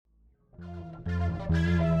Good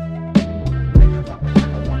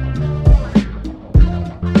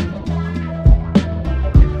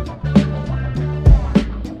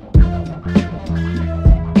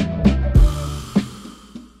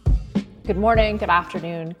morning, good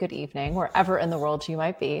afternoon, good evening, wherever in the world you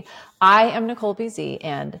might be. I am Nicole BZ,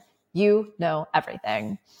 and you know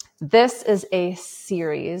everything. This is a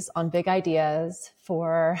series on big ideas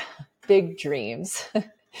for big dreams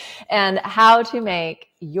and how to make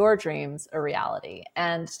your dreams a reality.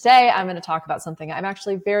 And today I'm going to talk about something I'm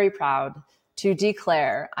actually very proud to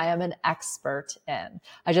declare I am an expert in.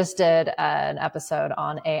 I just did an episode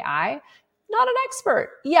on AI. Not an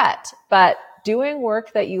expert yet, but doing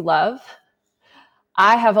work that you love.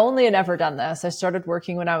 I have only and ever done this. I started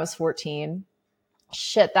working when I was 14.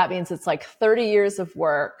 Shit, that means it's like 30 years of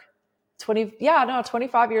work,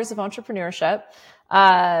 25 years of entrepreneurship.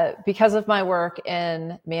 Because of my work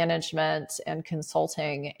in management and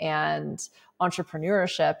consulting and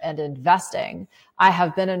entrepreneurship and investing, I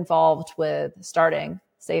have been involved with starting,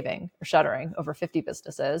 saving, or shuttering over 50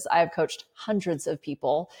 businesses. I have coached hundreds of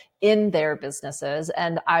people in their businesses,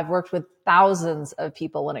 and I've worked with thousands of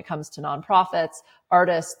people when it comes to nonprofits,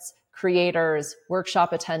 artists, creators,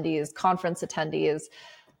 workshop attendees, conference attendees.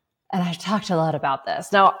 And I've talked a lot about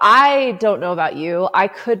this. Now, I don't know about you. I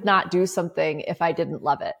could not do something if I didn't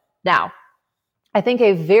love it. Now, I think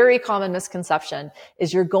a very common misconception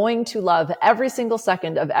is you're going to love every single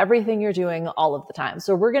second of everything you're doing all of the time.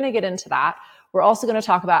 So we're going to get into that. We're also going to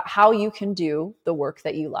talk about how you can do the work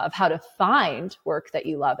that you love, how to find work that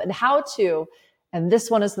you love, and how to, and this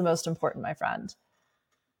one is the most important, my friend.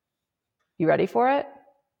 You ready for it?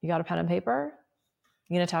 You got a pen and paper?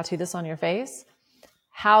 You going to tattoo this on your face?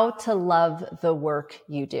 How to love the work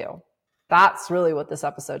you do. That's really what this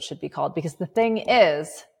episode should be called, because the thing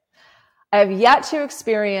is, I have yet to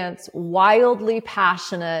experience wildly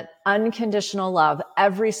passionate, unconditional love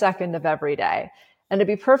every second of every day. And to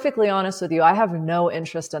be perfectly honest with you, I have no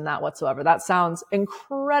interest in that whatsoever. That sounds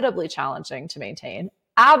incredibly challenging to maintain,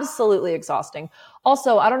 absolutely exhausting.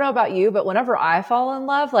 Also, I don't know about you, but whenever I fall in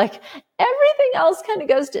love, like everything else kind of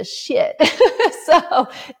goes to shit. So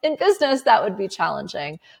in business, that would be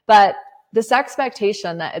challenging. But this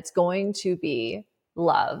expectation that it's going to be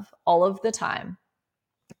love all of the time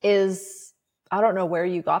is, I don't know where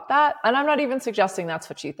you got that. And I'm not even suggesting that's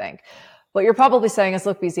what you think. What you're probably saying is,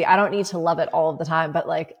 look, BZ, I don't need to love it all of the time, but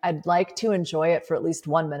like, I'd like to enjoy it for at least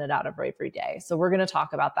 1 minute out of every day. So we're going to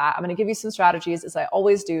talk about that. I'm going to give you some strategies, as I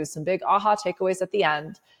always do, some big aha takeaways at the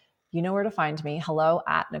end. You know where to find me.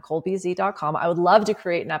 hello@NicoleBZ.com. I would love to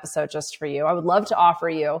create an episode just for you. I would love to offer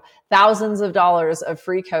you thousands of dollars of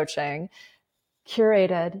free coaching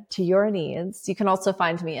curated to your needs. You can also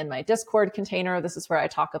find me in my Discord container. This is where I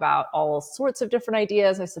talk about all sorts of different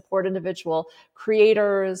ideas. I support individual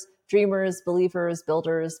creators, dreamers, believers,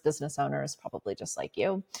 builders, business owners, probably just like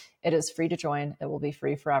you. It is free to join. It will be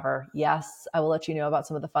free forever. Yes, I will let you know about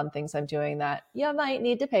some of the fun things I'm doing that you might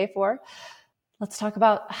need to pay for. Let's talk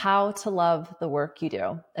about how to love the work you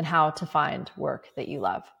do and how to find work that you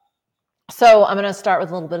love. So I'm going to start with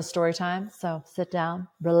a little bit of story time. So sit down,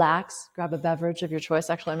 relax, grab a beverage of your choice.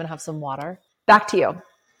 Actually, I'm going to have some water. Back to you.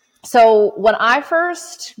 So when I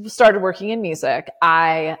first started working in music,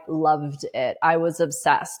 I loved it. I was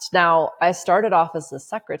obsessed. Now, I started off as a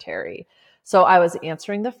secretary. So I was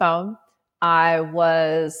answering the phone. I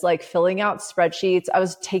was like filling out spreadsheets. I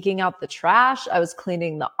was taking out the trash. I was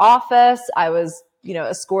cleaning the office. I was,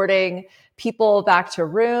 escorting people back to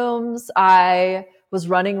rooms. I was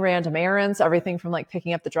running random errands, everything from like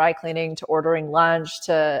picking up the dry cleaning to ordering lunch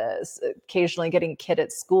to occasionally getting a kid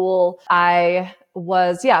at school. I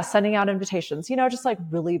was, sending out invitations, just like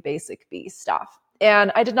really basic B stuff.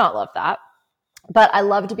 And I did not love that, but I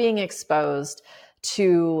loved being exposed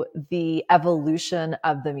to the evolution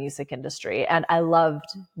of the music industry. And I loved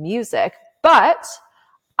music, but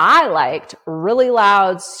I liked really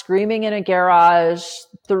loud screaming in a garage,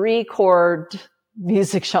 3-chord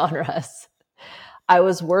music genres. I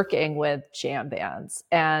was working with jam bands.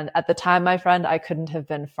 And at the time, my friend, I couldn't have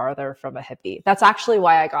been farther from a hippie. That's actually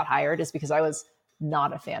why I got hired, is because I was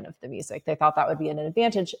not a fan of the music. They thought that would be an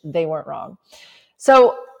advantage. They weren't wrong.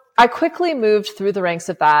 So I quickly moved through the ranks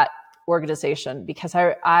of that organization because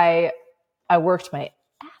I worked my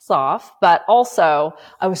ass off, but also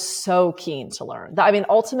I was so keen to learn. I mean,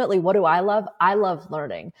 ultimately, what do I love? I love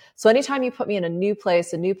learning. So anytime you put me in a new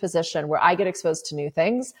place, a new position where I get exposed to new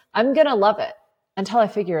things, I'm going to love it until I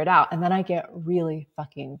figure it out. And then I get really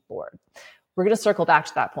fucking bored. We're going to circle back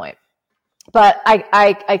to that point. But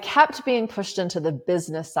I kept being pushed into the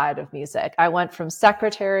business side of music. I went from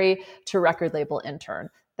secretary to record label intern,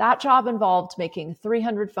 That job involved making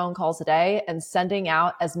 300 phone calls a day and sending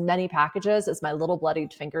out as many packages as my little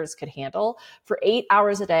bloodied fingers could handle. For 8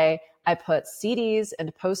 hours a day, I put CDs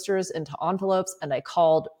and posters into envelopes and I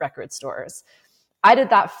called record stores. I did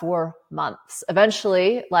that for months.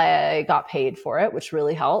 Eventually, I got paid for it, which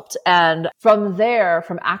really helped. And from there,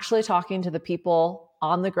 from actually talking to the people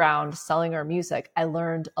on the ground selling our music, I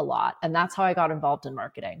learned a lot. And that's how I got involved in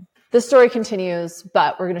marketing. This story continues,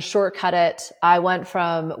 but we're going to shortcut it. I went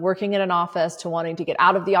from working in an office to wanting to get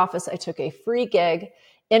out of the office. I took a free gig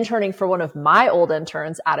interning for one of my old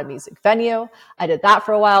interns at a music venue. I did that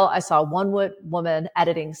for a while. I saw one woman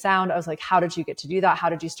editing sound. I was like, how did you get to do that? How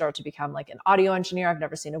did you start to become like an audio engineer? I've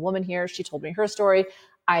never seen a woman here. She told me her story.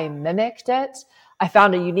 I mimicked it. I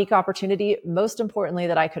found a unique opportunity, most importantly,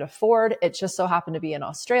 that I could afford. It just so happened to be in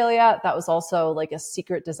Australia. That was also like a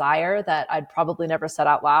secret desire that I'd probably never said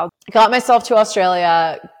out loud. I got myself to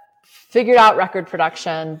Australia, figured out record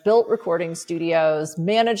production, built recording studios,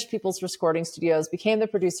 managed people's recording studios, became the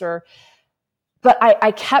producer. But I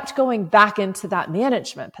kept going back into that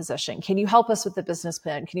management position. Can you help us with the business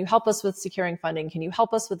plan? Can you help us with securing funding? Can you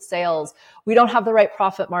help us with sales? We don't have the right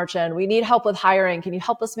profit margin. We need help with hiring. Can you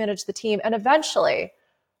help us manage the team? And eventually,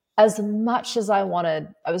 as much as I wanted,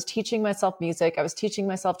 I was teaching myself music. I was teaching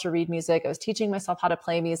myself to read music. I was teaching myself how to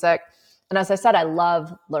play music. And as I said, I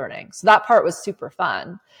love learning. So that part was super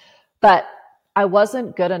fun. But I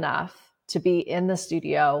wasn't good enough to be in the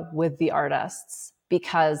studio with the artists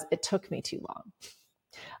because it took me too long.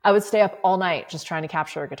 I would stay up all night just trying to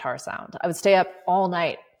capture a guitar sound. I would stay up all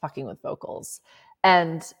night fucking with vocals.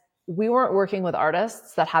 And we weren't working with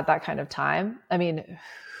artists that had that kind of time. I mean,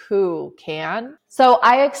 who can? So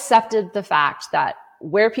I accepted the fact that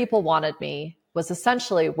where people wanted me was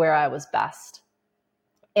essentially where I was best.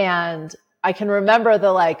 And I can remember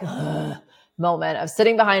the moment of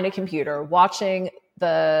sitting behind a computer, watching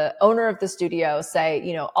the owner of the studio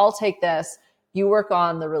say, I'll take this. You work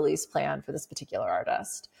on the release plan for this particular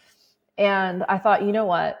artist. And I thought, you know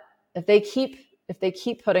what? If they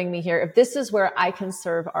keep putting me here, if this is where I can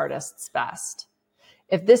serve artists best,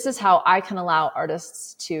 if this is how I can allow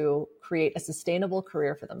artists to create a sustainable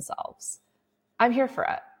career for themselves, I'm here for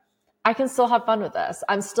it. I can still have fun with this.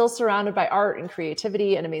 I'm still surrounded by art and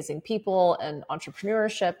creativity and amazing people and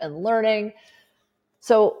entrepreneurship and learning.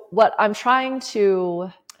 So what I'm trying to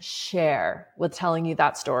share with telling you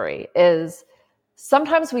that story is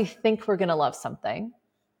sometimes we think we're going to love something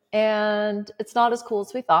and it's not as cool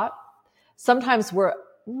as we thought. Sometimes we're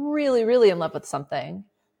really, really in love with something,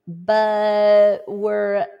 but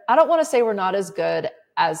I don't want to say we're not as good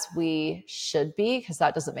as we should be, because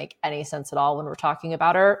that doesn't make any sense at all when we're talking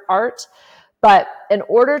about our art. But in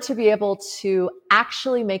order to be able to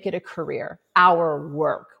actually make it a career, our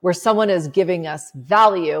work, where someone is giving us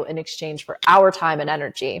value in exchange for our time and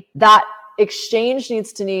energy, that exchange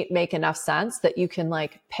needs to make enough sense that you can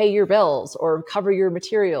pay your bills or cover your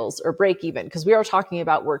materials or break even. Because we are talking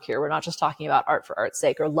about work here. We're not just talking about art for art's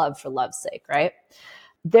sake or love for love's sake, right?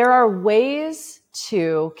 There are ways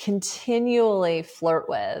to continually flirt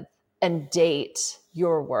with and date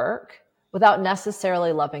your work without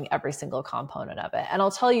necessarily loving every single component of it. And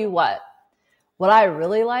I'll tell you what I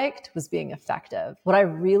really liked was being effective. What I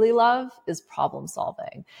really love is problem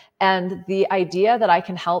solving. And the idea that I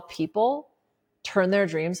can help people turn their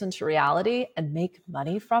dreams into reality and make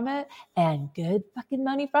money from it, and good fucking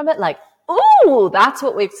money from it. Ooh, that's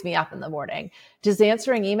what wakes me up in the morning. Just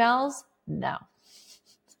answering emails? No.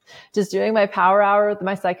 Just doing my power hour with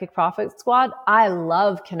my Psychic Profit Squad? I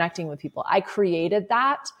love connecting with people. I created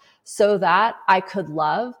that so that I could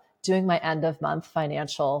love doing my end of month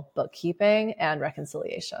financial bookkeeping and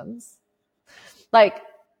reconciliations.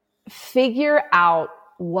 Figure out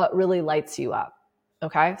what really lights you up.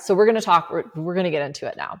 Okay. So we're going to get into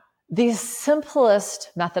it now. The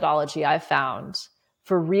simplest methodology I've found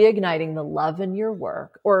for reigniting the love in your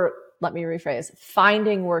work, or let me rephrase,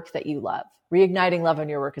 finding work that you love. Reigniting love in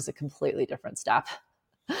your work is a completely different step.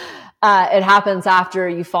 It happens after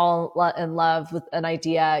you fall in love with an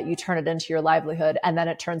idea, you turn it into your livelihood, and then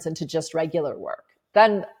it turns into just regular work.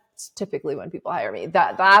 Then it's typically when people hire me.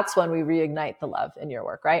 That's when we reignite the love in your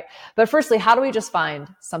work, right? But firstly, how do we just find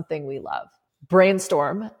something we love?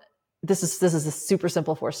 Brainstorm. This is a super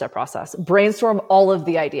simple 4-step process. Brainstorm all of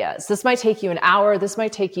the ideas. This might take you an hour. This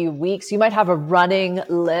might take you weeks. You might have a running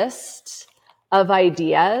list of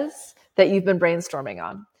ideas that you've been brainstorming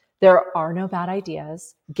on. There are no bad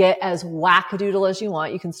ideas. Get as wackadoodle as you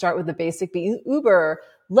want. You can start with the basic Uber,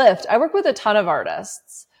 Lyft. I work with a ton of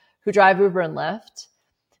artists who drive Uber and Lyft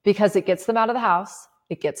because it gets them out of the house.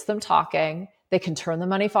 It gets them talking. They can turn the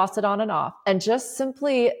money faucet on and off and just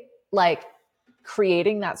simply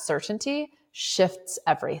creating that certainty shifts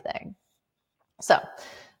everything. So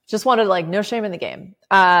just wanted like no shame in the game.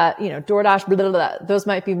 DoorDash, blah, blah, blah, those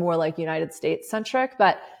might be more like United States centric,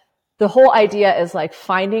 but the whole idea is like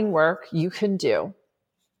finding work you can do,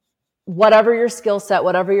 whatever your skill set,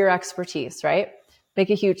 whatever your expertise, right? Make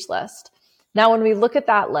a huge list. Now, when we look at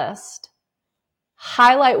that list,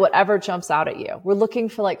 highlight whatever jumps out at you. We're looking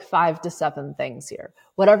for like 5 to 7 things here.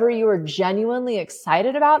 Whatever you are genuinely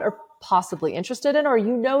excited about or possibly interested in, or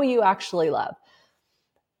you actually love.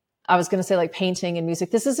 I was going to say like painting and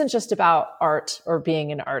music. This isn't just about art or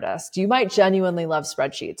being an artist. You might genuinely love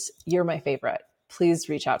spreadsheets. You're my favorite. Please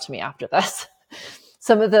reach out to me after this.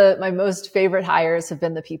 Some of my most favorite hires have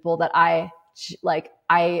been the people that I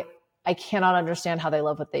cannot understand how they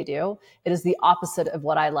love what they do. It is the opposite of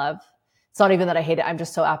what I love. It's not even that I hate it. I'm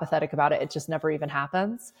just so apathetic about it. It just never even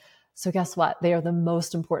happens. So guess what? They are the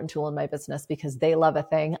most important tool in my business because they love a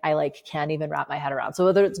thing I like can't even wrap my head around. So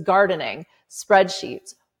whether it's gardening,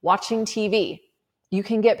 spreadsheets, watching TV, you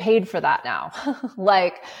can get paid for that now.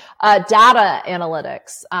 Like data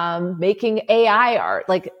analytics, making AI art.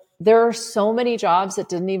 Like there are so many jobs that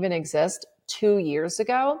didn't even exist 2 years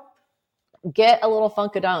ago. Get a little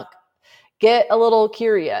funkadunk. Get a little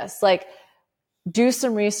curious. Like do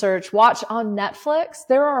some research. Watch on Netflix.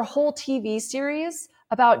 There are whole TV series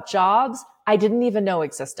about jobs I didn't even know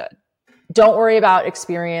existed. Don't worry about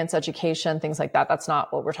experience, education, things like that. That's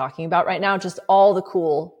not what we're talking about right now. Just all the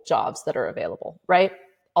cool jobs that are available, right?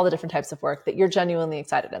 All the different types of work that you're genuinely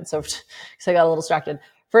excited in. So I got a little distracted.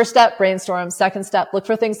 First step, brainstorm. Second step, look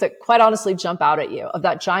for things that quite honestly jump out at you of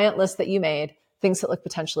that giant list that you made, things that look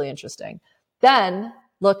potentially interesting. Then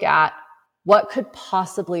look at what could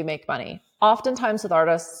possibly make money. Oftentimes with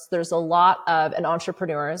artists, there's a lot of, and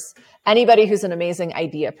entrepreneurs, anybody who's an amazing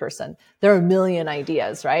idea person, there are a million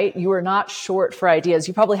ideas, right? You are not short for ideas.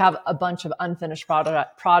 You probably have a bunch of unfinished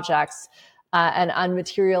projects and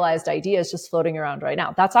unmaterialized ideas just floating around right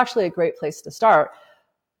now. That's actually a great place to start.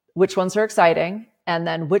 Which ones are exciting? And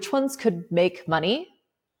then which ones could make money?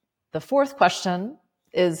 The fourth question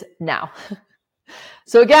is now.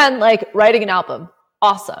 So again, like writing an album,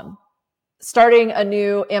 awesome. Starting a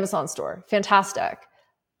new Amazon store, fantastic.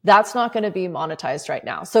 That's not going to be monetized right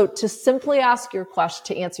now. So to simply ask your question,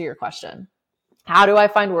 to answer your question, how do I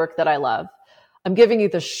find work that I love? I'm giving you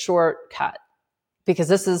the shortcut because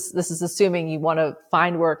this is assuming you want to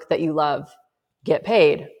find work that you love, get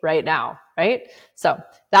paid right now, right? So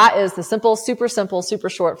that is the simple, super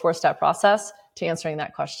short 4-step process to answering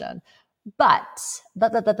that question. But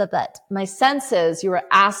my sense is you are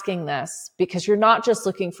asking this because you're not just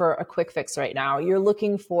looking for a quick fix right now. You're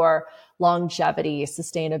looking for longevity,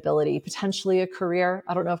 sustainability, potentially a career.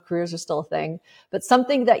 I don't know if careers are still a thing, but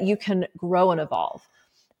something that you can grow and evolve.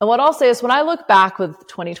 And what I'll say is when I look back with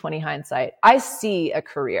 2020 hindsight, I see a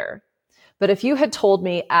career. But if you had told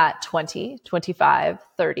me at 20, 25,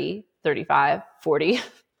 30, 35, 40,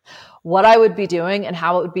 what I would be doing and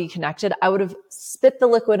how it would be connected, I would have spit the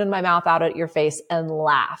liquid in my mouth out at your face and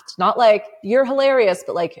laughed. Not like, you're hilarious,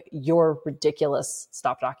 but like, you're ridiculous.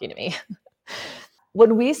 Stop talking to me.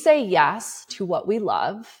 When we say yes to what we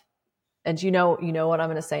love, and you know what I'm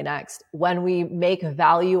going to say next, when we make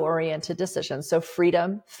value-oriented decisions, so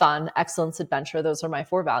freedom, fun, excellence, adventure, those are my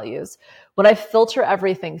 4 values. When I filter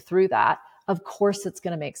everything through that, of course it's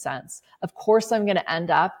going to make sense. Of course I'm going to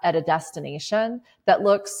end up at a destination that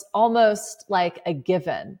looks almost like a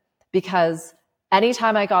given because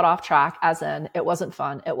anytime I got off track, as in it wasn't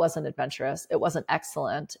fun, it wasn't adventurous, it wasn't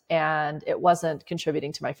excellent, and it wasn't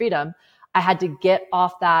contributing to my freedom, I had to get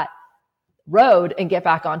off that road and get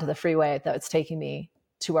back onto the freeway that's taking me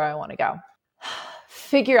to where I want to go.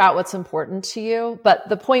 Figure out what's important to you. But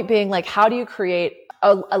the point being, like, how do you create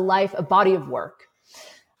a life, a body of work?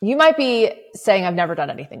 You might be saying, I've never done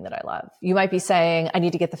anything that I love. You might be saying, I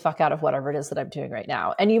need to get the fuck out of whatever it is that I'm doing right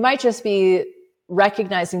now. And you might just be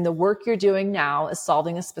recognizing the work you're doing now is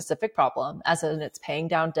solving a specific problem, as in it's paying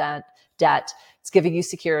down debt, it's giving you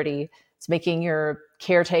security, it's making your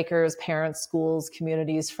caretakers, parents, schools,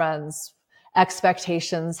 communities, friends,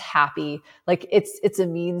 expectations happy. Like it's a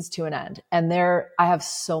means to an end. And I have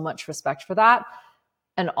so much respect for that.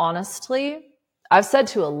 And honestly, I've said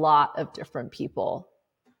to a lot of different people,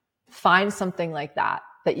 find something like that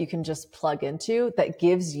you can just plug into that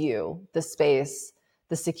gives you the space,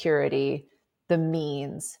 the security, the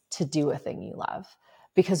means to do a thing you love.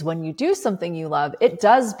 Because when you do something you love, it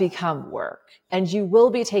does become work and you will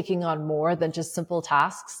be taking on more than just simple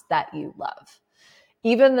tasks that you love.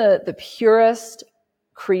 Even the purest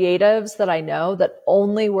creatives that I know that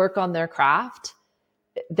only work on their craft,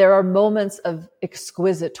 there are moments of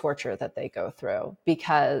exquisite torture that they go through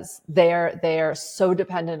because they are so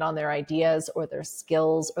dependent on their ideas or their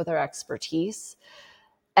skills or their expertise.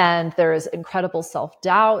 And there is incredible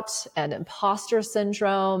self-doubt and imposter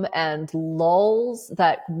syndrome and lulls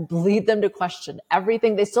that lead them to question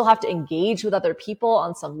everything. They still have to engage with other people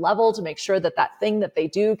on some level to make sure that that thing that they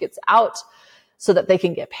do gets out so that they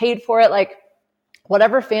can get paid for it. Like,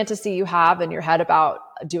 whatever fantasy you have in your head about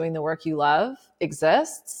doing the work you love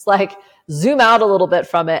exists. Like, zoom out a little bit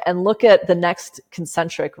from it and look at the next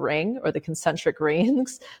concentric ring or the concentric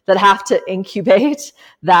rings that have to incubate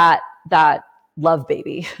that love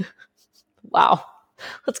baby. Wow.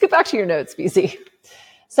 Let's get back to your notes, BZ.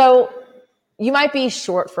 So you might be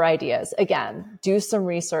short for ideas. Again, do some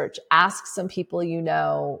research, ask some people you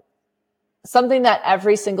know, something that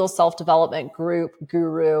every single self-development group,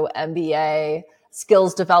 guru, MBA,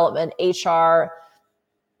 skills development, HR,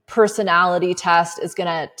 personality test is going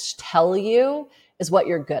to tell you is what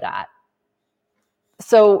you're good at.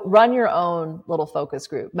 So run your own little focus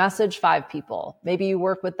group, message 5 people. Maybe you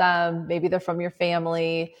work with them. Maybe they're from your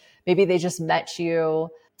family. Maybe they just met you.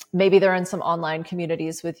 Maybe they're in some online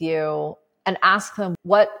communities with you, and ask them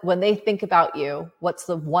when they think about you, what's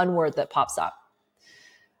the one word that pops up?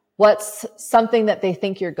 What's something that they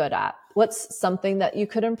think you're good at? What's something that you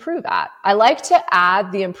could improve at? I like to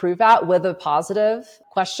add the improve at with a positive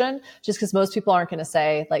question, just because most people aren't going to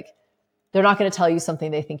say, like, they're not going to tell you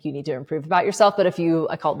something they think you need to improve about yourself. But I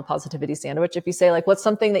call it the positivity sandwich. If you say, like, what's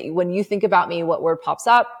something that when you think about me, what word pops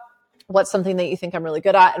up? What's something that you think I'm really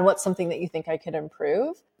good at? And what's something that you think I could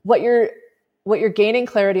improve? What you're gaining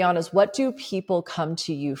clarity on is, what do people come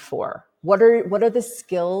to you for? What are the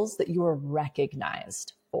skills that you are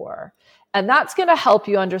recognized for? And that's going to help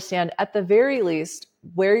you understand, at the very least,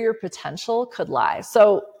 where your potential could lie.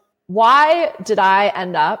 So why did I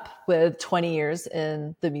end up with 20 years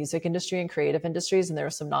in the music industry and creative industries? And there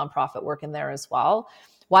was some nonprofit work in there as well.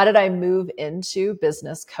 Why did I move into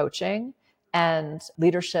business coaching and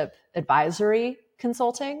leadership advisory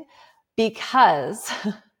consulting? Because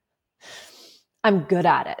I'm good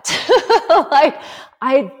at it. Like,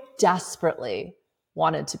 I desperately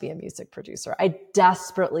wanted to be a music producer. I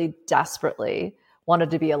desperately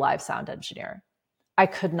wanted to be a live sound engineer. I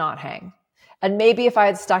could not hang. And maybe if I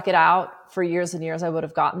had stuck it out for years and years, I would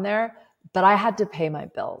have gotten there, but I had to pay my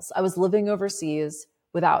bills. I was living overseas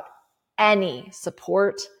without any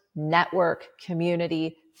support, network,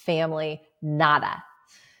 community, family, nada.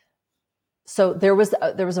 So there was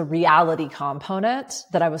a reality component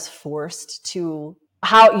that I was forced to.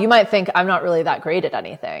 How you might think I'm not really that great at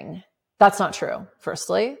anything. That's not true.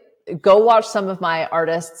 Firstly, go watch some of my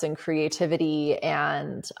artists and creativity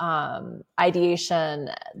and ideation,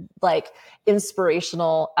 like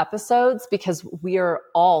inspirational episodes, because we are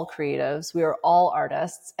all creatives. We are all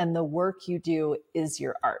artists, and the work you do is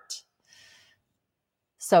your art.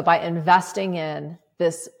 So by investing in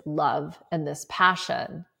this love and this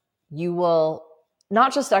passion, you will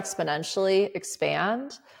not just exponentially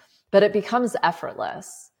expand, but it becomes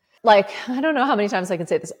effortless. Like, I don't know how many times I can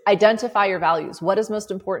say this. Identify your values. What is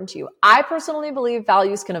most important to you? I personally believe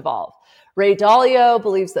values can evolve. Ray Dalio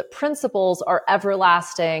believes that principles are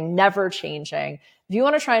everlasting, never changing. If you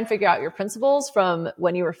want to try and figure out your principles from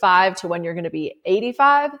when you were 5 to when you're going to be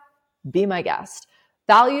 85, be my guest.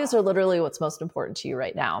 Values are literally what's most important to you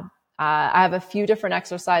right now. I have a few different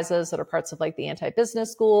exercises that are parts of like the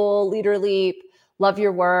Anti-Business School, Leader Leap, Love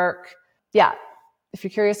Your Work. Yeah. If you're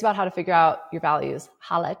curious about how to figure out your values,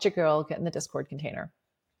 holla at your girl, get in the Discord container.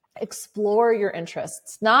 Explore your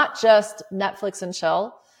interests, not just Netflix and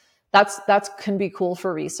chill. That's can be cool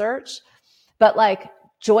for research, but like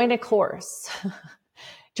join a course,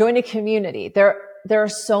 join a community. There are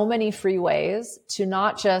so many free ways to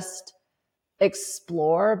not just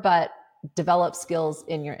explore, but develop skills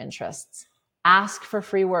in your interests. Ask for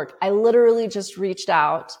free work. I literally just reached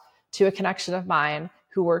out to a connection of mine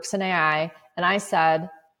who works in AI, and I said,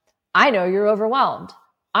 I know you're overwhelmed.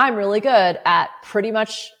 I'm really good at pretty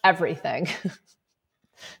much everything.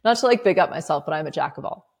 Not to like big up myself, but I'm a jack of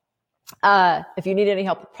all. If you need any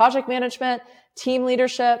help with project management, team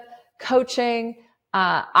leadership, coaching,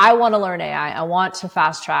 I want to learn AI. I want to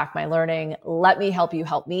fast track my learning. Let me help you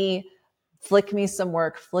help me. Flick me some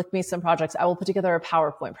work, flick me some projects. I will put together a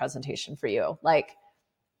PowerPoint presentation for you. Like,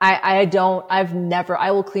 I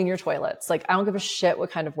will clean your toilets. Like, I don't give a shit what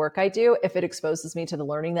kind of work I do if it exposes me to the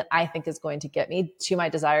learning that I think is going to get me to my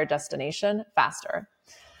desired destination faster.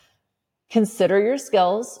 Consider your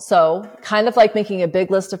skills. So kind of like making a big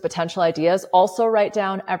list of potential ideas, also write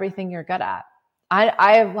down everything you're good at.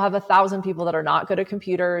 I have 1,000 people that are not good at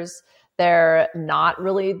computers, They don't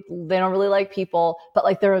really like people, but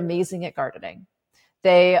like they're amazing at gardening.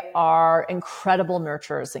 They are incredible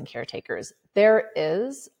nurturers and caretakers. There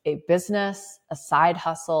is a business, a side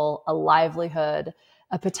hustle, a livelihood,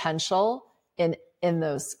 a potential in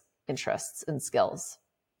those interests and skills.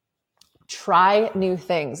 Try new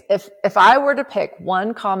things. If I were to pick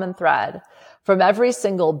one common thread from every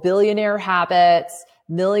single billionaire habits,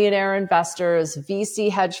 millionaire investors, VC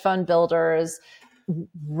hedge fund builders,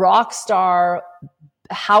 rock star,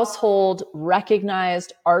 household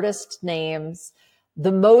recognized artist names,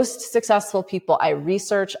 the most successful people I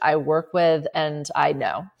research, I work with, and I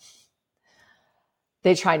know,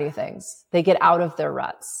 they try new things. They get out of their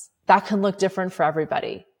ruts. That can look different for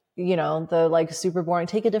everybody. The like super boring,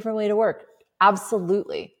 take a different way to work.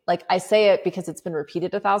 Absolutely. Like I say it because it's been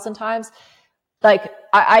repeated 1,000 times. Like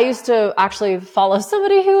I used to actually follow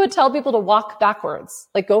somebody who would tell people to walk backwards,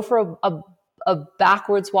 like go for a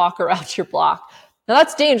backwards walk around your block. Now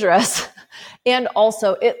that's dangerous. And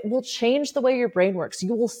also it will change the way your brain works.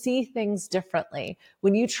 You will see things differently.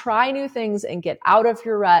 When you try new things and get out of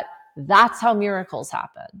your rut, that's how miracles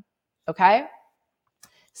happen. Okay?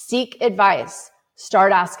 Seek advice.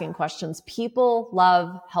 Start asking questions. People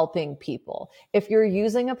love helping people. If you're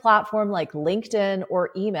using a platform like LinkedIn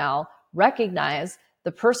or email, recognize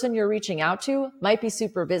the person you're reaching out to might be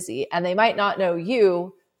super busy and they might not know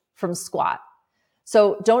you from squat.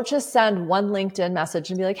 So don't just send one LinkedIn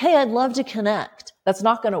message and be like, hey, I'd love to connect. That's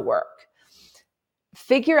not going to work.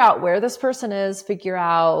 Figure out where this person is, figure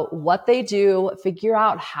out what they do, figure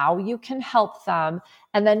out how you can help them,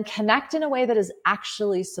 and then connect in a way that is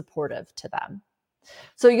actually supportive to them.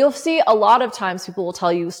 So you'll see a lot of times people will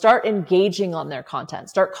tell you, start engaging on their content,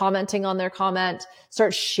 start commenting on their comment,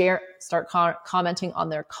 commenting on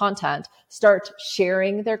their content, start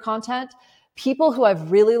sharing their content. People who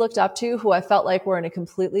I've really looked up to, who I felt like were in a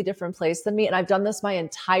completely different place than me, and I've done this my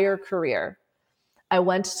entire career. I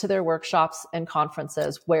went to their workshops and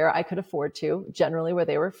conferences where I could afford to, generally where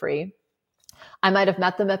they were free. I might have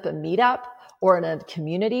met them at a meetup or in a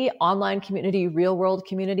community, online community, real world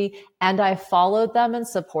community, and I followed them and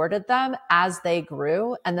supported them as they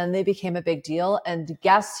grew. And then they became a big deal. And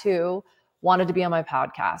guess who wanted to be on my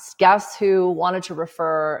podcast? Guess who wanted to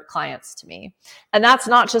refer clients to me? And that's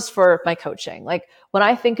not just for my coaching. Like when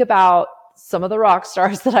I think about some of the rock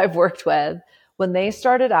stars that I've worked with, when they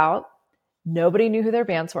started out, nobody knew who their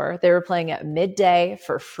bands were. They were playing at midday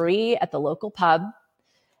for free at the local pub.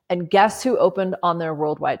 And guess who opened on their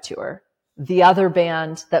worldwide tour? The other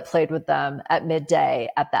band that played with them at midday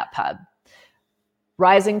at that pub.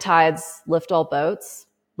 Rising tides lift all boats,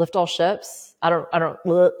 lift all ships. I don't,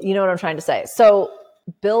 you know what I'm trying to say. So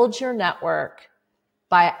build your network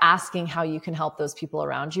by asking how you can help those people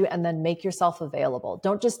around you and then make yourself available.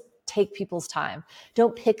 Don't just take people's time.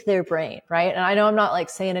 Don't pick their brain, right? And I know I'm not like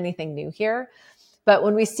saying anything new here, but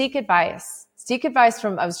when we seek advice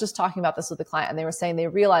from, I was just talking about this with a client and they were saying they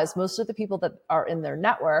realized most of the people that are in their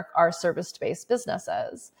network are service-based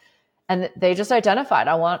businesses. And they just identified,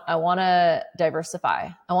 I want to diversify.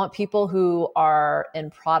 I want people who are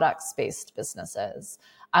in products-based businesses.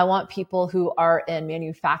 I want people who are in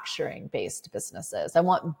manufacturing-based businesses. I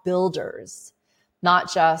want builders,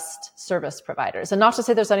 not just service providers. And not to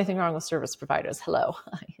say there's anything wrong with service providers. Hello.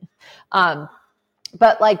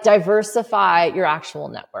 But like diversify your actual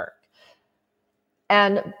network.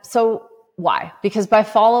 And so why? Because by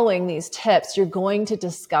following these tips, you're going to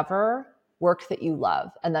discover work that you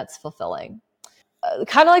love and that's fulfilling.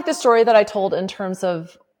 Kind of like the story that I told in terms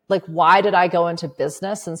of like, why did I go into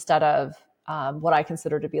business instead of what I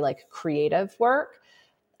consider to be like creative work?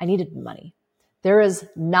 I needed money. There is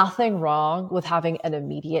nothing wrong with having an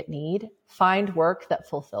immediate need. Find work that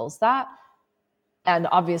fulfills that. And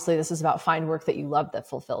obviously this is about find work that you love that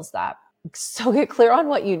fulfills that. So get clear on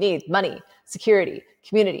what you need: money, security,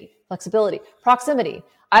 community, flexibility, proximity.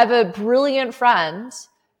 I have a brilliant friend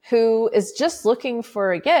who is just looking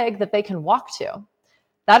for a gig that they can walk to.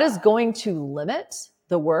 That is going to limit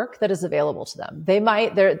the work that is available to them.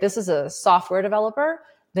 This is a software developer.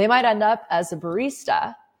 They might end up as a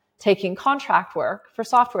barista taking contract work for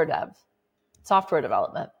software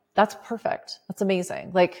development. That's perfect. That's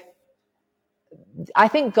amazing. Like, I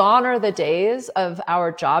think gone are the days of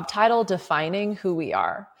our job title defining who we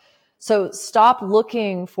are. So stop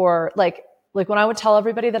looking for like when I would tell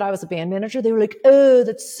everybody that I was a band manager, they were like, "Oh,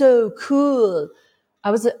 that's so cool."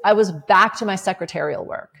 I was back to my secretarial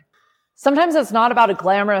work. Sometimes it's not about a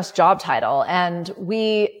glamorous job title, and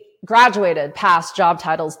we graduated past job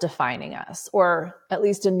titles defining us, or at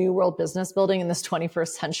least a new world business building in this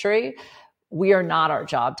 21st century. we are not our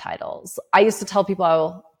job titles. I used to tell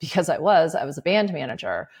people because I was a band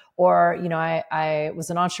manager, or, I was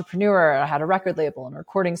an entrepreneur. I had a record label and a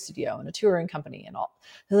recording studio and a touring company and all.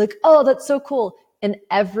 They're like, oh, that's so cool. In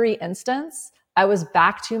every instance, I was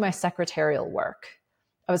back to my secretarial work.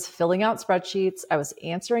 I was filling out spreadsheets. I was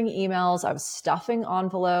answering emails. I was stuffing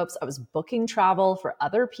envelopes. I was booking travel for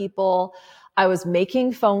other people. I was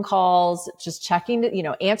making phone calls, just checking,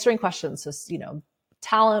 answering questions. So,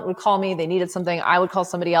 talent would call me. They needed something. I would call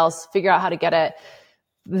somebody else, figure out how to get it,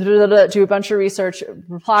 do a bunch of research,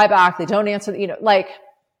 reply back. They don't answer, like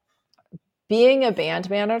being a band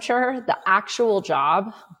manager, the actual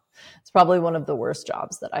job, it's probably one of the worst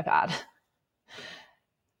jobs that I've had.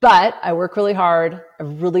 But I work really hard.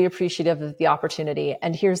 I'm really appreciative of the opportunity.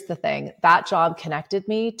 And here's the thing, that job connected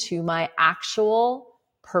me to my actual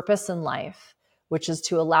purpose in life, which is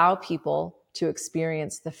to allow people to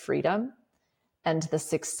experience the freedom and the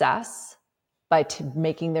success by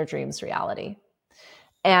making their dreams reality.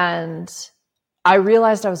 And I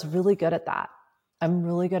realized I was really good at that. I'm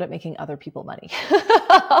really good at making other people money,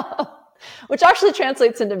 which actually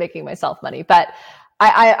translates into making myself money. But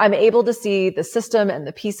I'm able to see the system and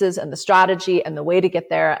the pieces and the strategy and the way to get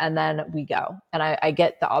there. And then we go. And I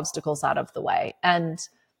get the obstacles out of the way. And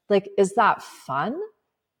like, is that fun?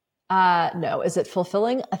 No. Is it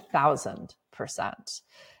fulfilling? 1,000%.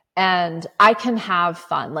 And I can have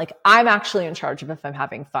fun. Like, I'm actually in charge of if I'm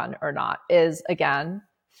having fun or not. Is, again,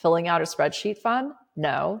 filling out a spreadsheet fun?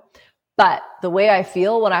 No. But the way I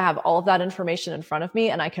feel when I have all of that information in front of me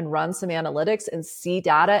and I can run some analytics and see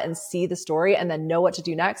data and see the story and then know what to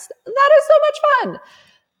do next, that is so much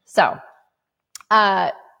fun.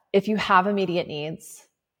 So if you have immediate needs,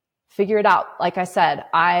 figure it out. Like I said,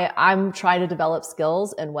 I'm trying to develop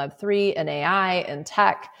skills in Web3 and AI and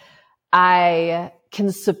tech. I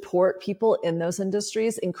can support people in those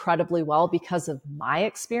industries incredibly well because of my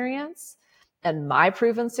experience and my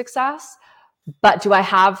proven success. But do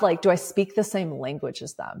I speak the same language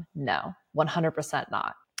as them? No, 100%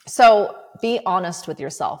 not. So be honest with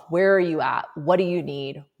yourself. Where are you at? What do you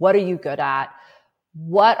need? What are you good at?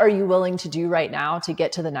 What are you willing to do right now to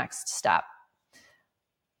get to the next step?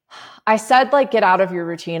 I said, get out of your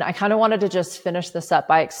routine. I kind of wanted to just finish this up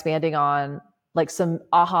by expanding on some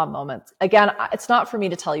aha moments. Again, it's not for me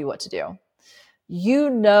to tell you what to do.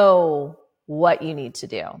 You know what you need to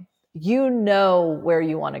do. You know where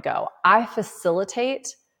you want to go. I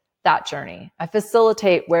facilitate that journey. I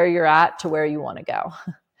facilitate where you're at to where you want to go.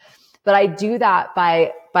 But I do that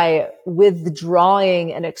by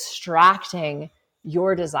withdrawing and extracting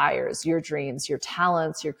your desires, your dreams, your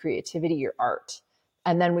talents, your creativity, your art.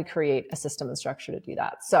 And then we create a system and structure to do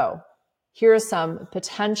that. So here are some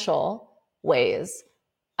potential ways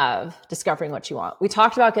of discovering what you want. We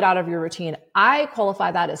talked about get out of your routine. I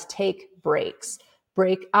qualify that as take breaks.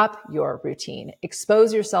 Break up your routine.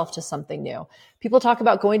 Expose yourself to something new. People talk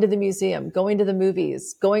about going to the museum, going to the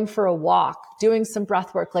movies, going for a walk, doing some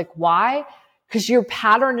breath work. Why? Because you're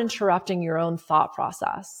pattern interrupting your own thought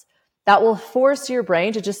process. That will force your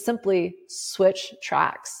brain to just simply switch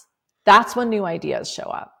tracks. That's when new ideas show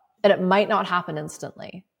up. And it might not happen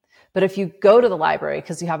instantly. But if you go to the library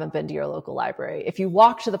because you haven't been to your local library, if you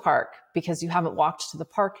walk to the park because you haven't walked to the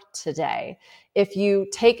park today, if you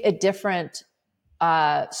take a different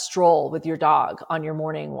stroll with your dog on your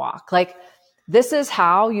morning walk, this is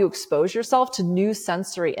how you expose yourself to new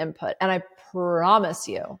sensory input. And I promise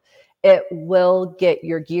you, it will get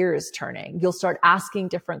your gears turning. You'll start asking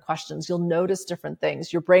different questions. You'll notice different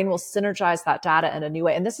things. Your brain will synergize that data in a new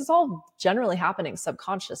way. And this is all generally happening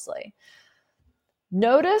subconsciously.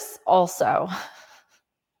 Notice also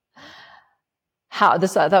how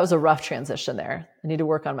that was a rough transition there. I need to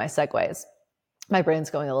work on my segues. My brain's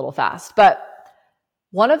going a little fast. But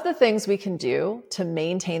one of the things we can do to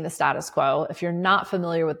maintain the status quo, if you're not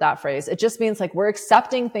familiar with that phrase, it just means we're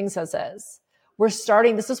accepting things as is.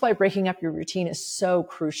 This is why breaking up your routine is so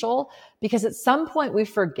crucial, because at some point we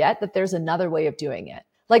forget that there's another way of doing it.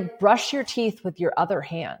 Brush your teeth with your other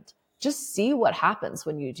hand. Just see what happens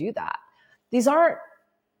when you do that. These aren't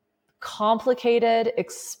complicated,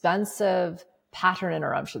 expensive pattern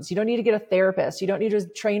interruptions. You don't need to get a therapist. You don't need to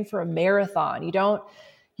train for a marathon. You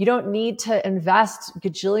don't need to invest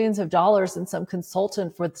gajillions of dollars in some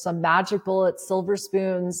consultant with some magic bullet, silver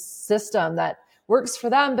spoons system that works for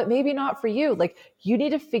them, but maybe not for you. You need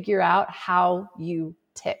to figure out how you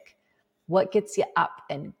tick. What gets you up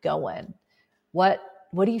and going? What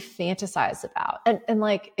do you fantasize about? And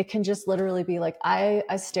it can just literally be I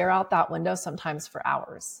stare out that window sometimes for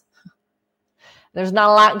hours. There's not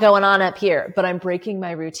a lot going on up here, but I'm breaking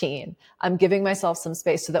my routine. I'm giving myself some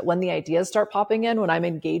space so that when the ideas start popping in, when I'm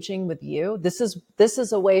engaging with you, this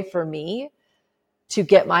is a way for me to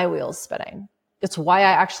get my wheels spinning. It's why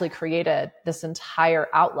I actually created this entire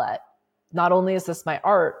outlet. Not only is this my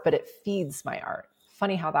art, but it feeds my art.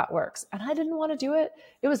 Funny how that works. And I didn't want to do it.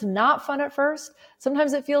 It was not fun at first.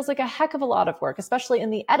 Sometimes it feels like a heck of a lot of work, especially in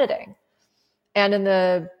the editing and in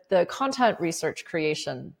the content research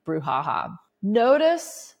creation brouhaha.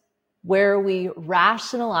 Notice where we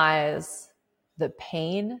rationalize the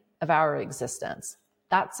pain of our existence.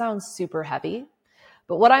 That sounds super heavy.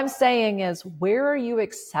 But what I'm saying is, where are you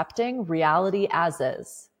accepting reality as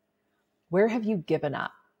is? Where have you given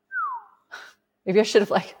up? Maybe I should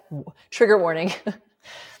have trigger warning.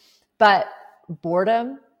 But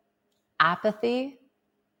boredom, apathy,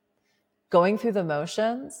 going through the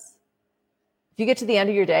motions. If you get to the end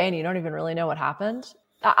of your day and you don't even really know what happened,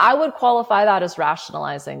 I would qualify that as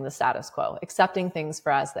rationalizing the status quo, accepting things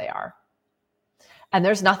for as they are. And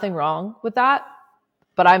there's nothing wrong with that.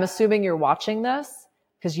 But I'm assuming you're watching this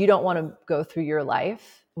because you don't want to go through your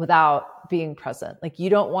life without being present. Like, you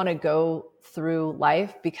don't want to go through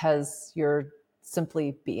life because you're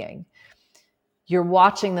simply being. You're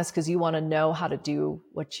watching this because you want to know how to do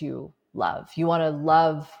what you love. You want to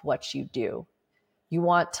love what you do. You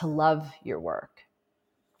want to love your work.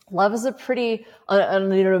 Love is a pretty, on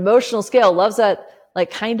an emotional scale, love's at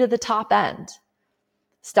kind of the top end.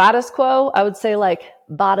 Status quo, I would say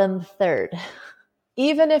bottom third.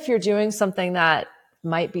 Even if you're doing something that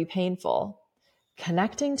might be painful,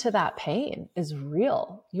 connecting to that pain is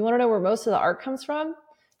real. You want to know where most of the art comes from?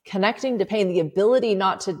 Connecting to pain, the ability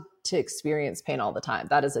not to experience pain all the time.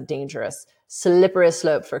 That is a dangerous, slippery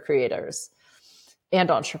slope for creators and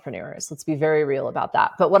entrepreneurs. Let's be very real about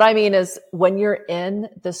that. But what I mean is, when you're in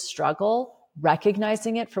the struggle,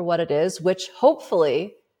 recognizing it for what it is, which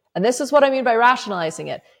hopefully, and this is what I mean by rationalizing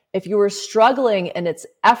it, if you were struggling and it's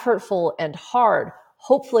effortful and hard,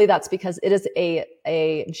 hopefully that's because it is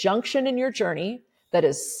a junction in your journey that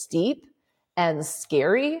is steep and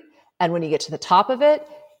scary. And when you get to the top of it,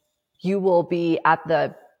 you will be at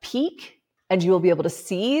the peak and you will be able to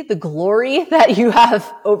see the glory that you have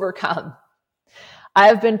overcome. I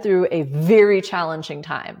have been through a very challenging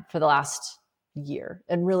time for the last year.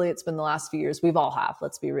 And really, it's been the last few years. We've all have.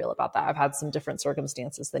 Let's be real about that. I've had some different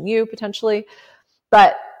circumstances than you potentially.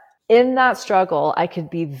 But in that struggle, I could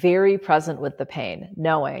be very present with the pain,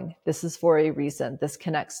 knowing this is for a reason. This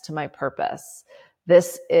connects to my purpose.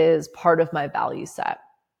 This is part of my value set.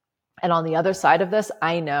 And on the other side of this,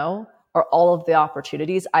 I know are all of the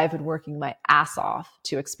opportunities I've been working my ass off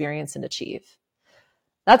to experience and achieve.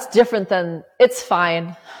 That's different than it's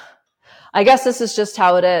fine. I guess this is just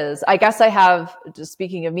how it is. I guess I have, just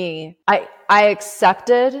speaking of me, I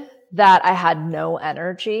accepted that I had no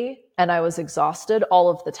energy and I was exhausted all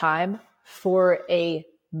of the time for a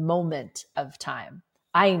moment of time.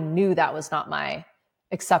 I knew that was not my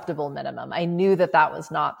acceptable minimum. I knew that that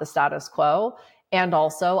was not the status quo. And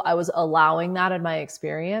also I was allowing that in my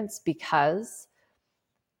experience because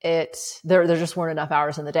there just weren't enough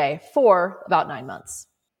hours in the day for about 9 months.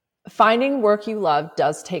 Finding work you love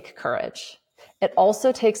does take courage. It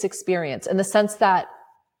also takes experience in the sense that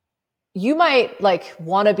you might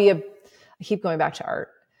want to be I keep going back to art.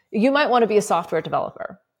 You might want to be a software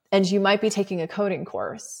developer and you might be taking a coding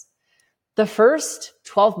course. The first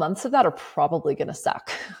 12 months of that are probably going to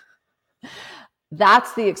suck.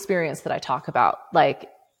 That's the experience that I talk about.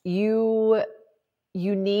 You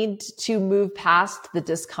need to move past the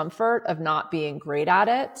discomfort of not being great at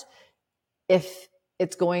it if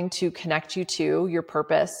it's going to connect you to your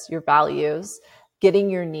purpose, your values, getting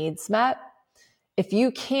your needs met. If you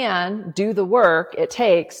can do the work it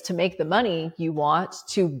takes to make the money you want,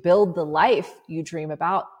 to build the life you dream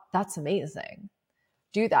about, that's amazing.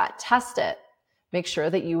 Do that. Test it. Make sure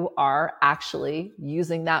that you are actually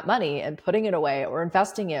using that money and putting it away or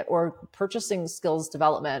investing it or purchasing skills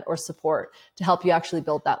development or support to help you actually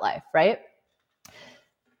build that life, right?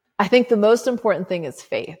 I think the most important thing is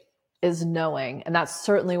faith, is knowing, and that's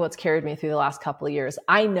certainly what's carried me through the last couple of years.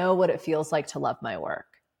 I know what it feels like to love my work.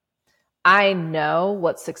 I know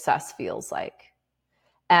what success feels like.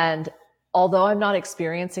 And although I'm not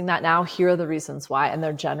experiencing that now, here are the reasons why, and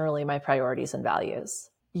they're generally my priorities and values.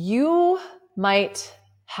 You might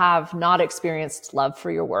have not experienced love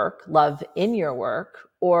for your work, love in your work,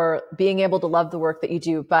 or being able to love the work that you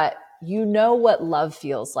do, but you know what love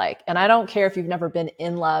feels like. And I don't care if you've never been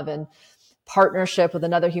in love and partnership with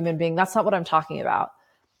another human being. That's not what I'm talking about.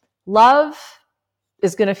 Love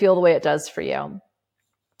is going to feel the way it does for you.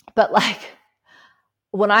 But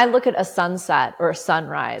when I look at a sunset or a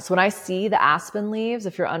sunrise, when I see the aspen leaves,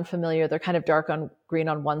 if you're unfamiliar, they're kind of dark on green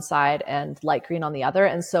on one side and light green on the other.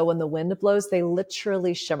 And so when the wind blows, they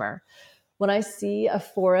literally shimmer. When I see a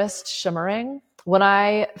forest shimmering, when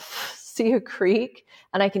I see a creek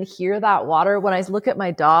and I can hear that water, when I look at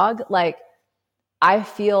my dog, like I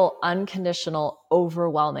feel unconditional,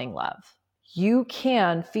 overwhelming love. You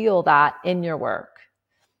can feel that in your work.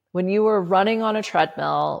 When you were running on a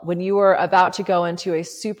treadmill, when you were about to go into a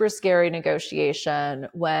super scary negotiation,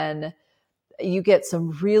 when you get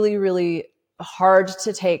some really, really hard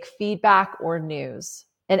to take feedback or news,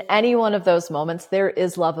 in any one of those moments, there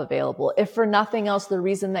is love available. If for nothing else, the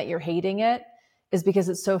reason that you're hating it is because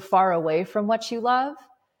it's so far away from what you love,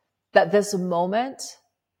 that this moment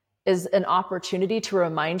is an opportunity to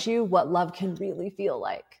remind you what love can really feel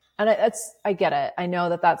like. And I get it. I know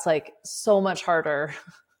that that's like so much harder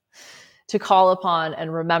to call upon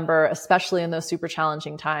and remember, especially in those super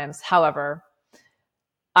challenging times. However,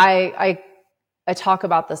 I talk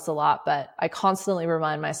about this a lot, but I constantly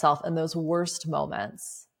remind myself in those worst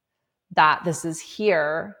moments that this is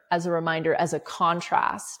here as a reminder, as a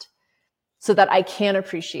contrast, so that I can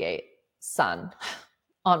appreciate sun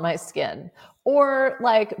on my skin, or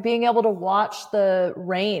like being able to watch the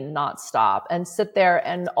rain not stop and sit there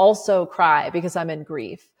and also cry because I'm in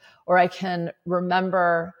grief, or I can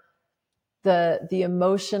remember the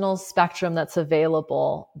emotional spectrum that's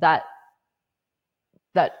available that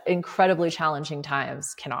incredibly challenging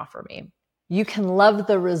times can offer me. You can love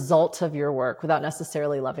the result of your work without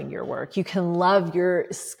necessarily loving your work. You can love your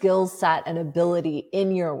skill set and ability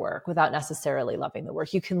in your work without necessarily loving the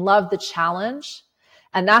work. You can love the challenge.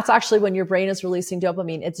 And that's actually when your brain is releasing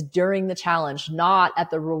dopamine. It's during the challenge, not at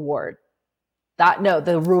the reward.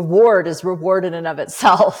 The reward is reward in and of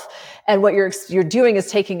itself. And what you're doing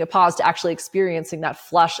is taking a pause to actually experiencing that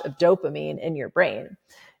flush of dopamine in your brain.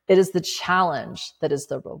 It is the challenge that is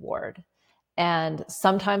the reward. And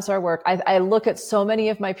sometimes our work, I look at so many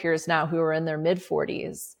of my peers now who are in their mid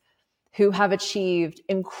 40s, who have achieved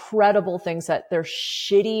incredible things at their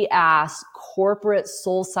shitty ass corporate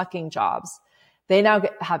soul sucking jobs. They now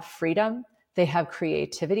have freedom. They have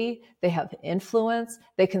creativity. They have influence.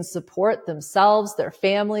 They can support themselves, their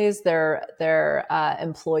families, their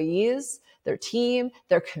employees, their team,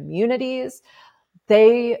 their communities.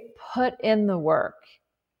 They put in the work.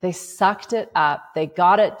 They sucked it up. They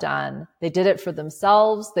got it done. They did it for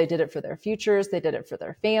themselves. They did it for their futures. They did it for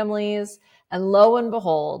their families. And lo and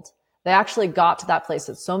behold, they actually got to that place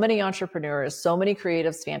that so many entrepreneurs, so many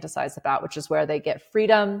creatives fantasize about, which is where they get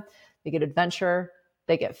freedom, they get adventure,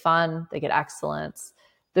 they get fun, they get excellence.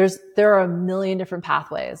 There are a million different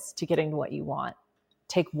pathways to getting to what you want.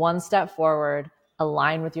 Take one step forward,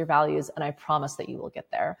 align with your values, and I promise that you will get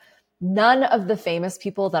there. None of the famous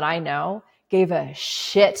people that I know gave a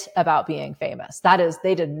shit about being famous. That is,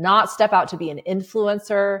 they did not step out to be an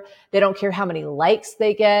influencer. They don't care how many likes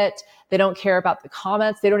they get. They don't care about the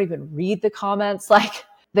comments. They don't even read the comments. Like,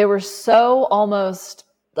 they were so almost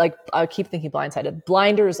like, I keep thinking blindsided,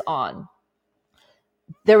 blinders on.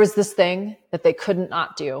 There was this thing that they couldn't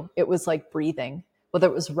not do. It was like breathing, whether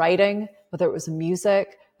it was writing, whether it was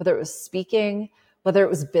music, whether it was speaking, whether it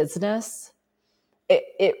was business.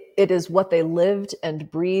 It is what they lived and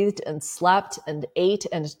breathed and slept and ate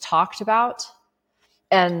and talked about.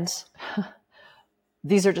 And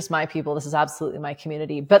these are just my people. This is absolutely my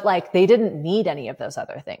community. But like, they didn't need any of those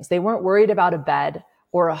other things. They weren't worried about a bed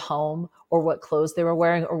or a home or what clothes they were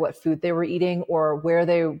wearing or what food they were eating or where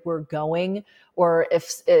they were going, or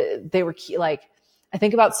if they were like, I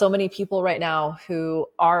think about so many people right now who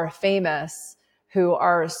are famous, who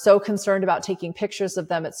are so concerned about taking pictures of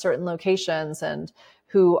them at certain locations and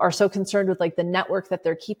who are so concerned with like the network that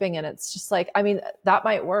they're keeping. And it's just like, I mean, that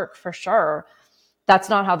might work for sure. That's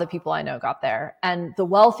not how the people I know got there. And the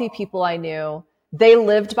wealthy people I knew, they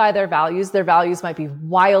lived by their values. Their values might be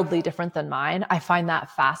wildly different than mine. I find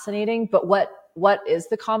that fascinating. But what is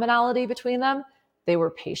the commonality between them? They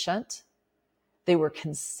were patient. They were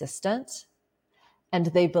consistent. And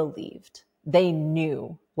they believed. They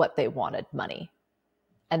knew what they wanted, money.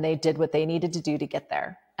 And they did what they needed to do to get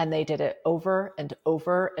there. And they did it over and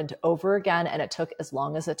over and over again. And it took as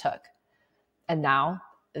long as it took. And now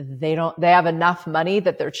they have enough money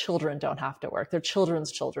that their children don't have to work. Their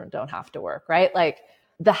children's children don't have to work, right? Like,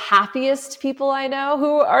 the happiest people I know,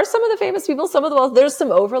 who are some of the famous people, some of the wealth, there's some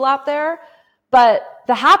overlap there. But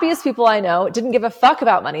the happiest people I know didn't give a fuck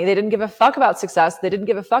about money. They didn't give a fuck about success. They didn't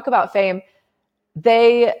give a fuck about fame.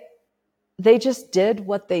 They just did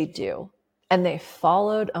what they do. And they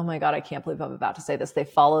followed, oh my God, I can't believe I'm about to say this. They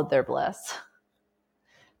followed their bliss.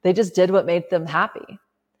 They just did what made them happy.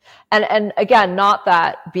 And again, not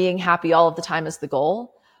that being happy all of the time is the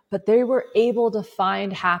goal, but they were able to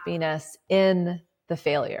find happiness in the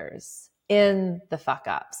failures, in the fuck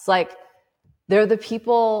ups. Like, they're the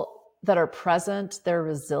people that are present, they're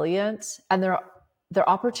resilient, and they're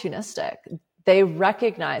opportunistic. They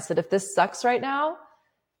recognize that if this sucks right now,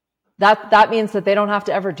 that means that they don't have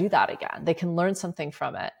to ever do that again. They can learn something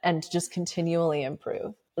from it and just continually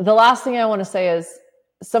improve. The last thing I want to say is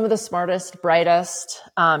some of the smartest, brightest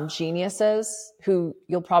geniuses who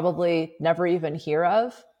you'll probably never even hear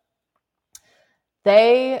of,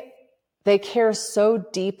 they care so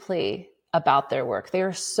deeply about their work. They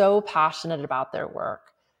are so passionate about their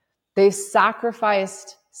work. They've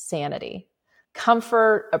sacrificed sanity,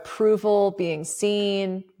 comfort, approval, being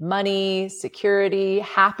seen, money, security,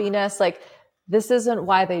 happiness. Like, this isn't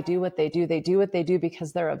why they do what they do. They do what they do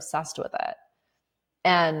because they're obsessed with it.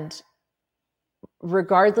 And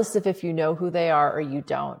regardless of if you know who they are or you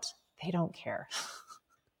don't, they don't care.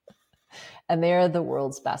 And they're the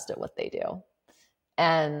world's best at what they do.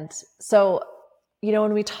 And so,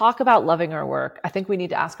 when we talk about loving our work, I think we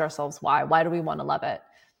need to ask ourselves why. Why do we want to love it?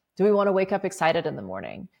 Do we want to wake up excited in the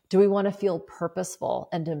morning? Do we want to feel purposeful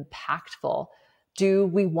and impactful? Do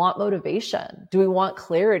we want motivation? Do we want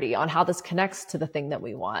clarity on how this connects to the thing that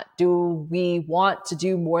we want? Do we want to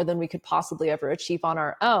do more than we could possibly ever achieve on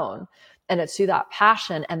our own? And it's through that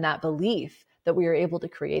passion and that belief that we are able to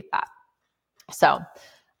create that. So,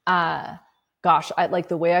 gosh, I like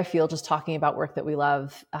the way I feel just talking about work that we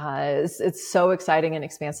love. It's so exciting and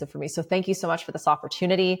expansive for me. So thank you so much for this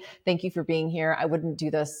opportunity. Thank you for being here. I wouldn't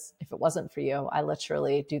do this if it wasn't for you. I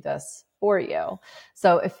literally do this for you.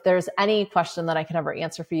 So if there's any question that I can ever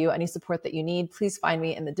answer for you, any support that you need, please find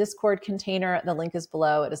me in the Discord container. The link is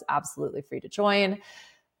below. It is absolutely free to join.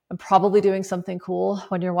 I'm probably doing something cool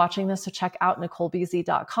when you're watching this, so check out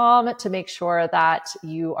NicoleBZ.com to make sure that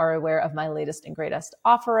you are aware of my latest and greatest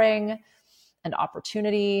offering and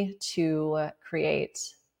opportunity to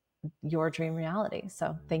create your dream reality.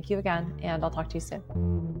 So thank you again, and I'll talk to you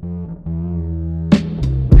soon.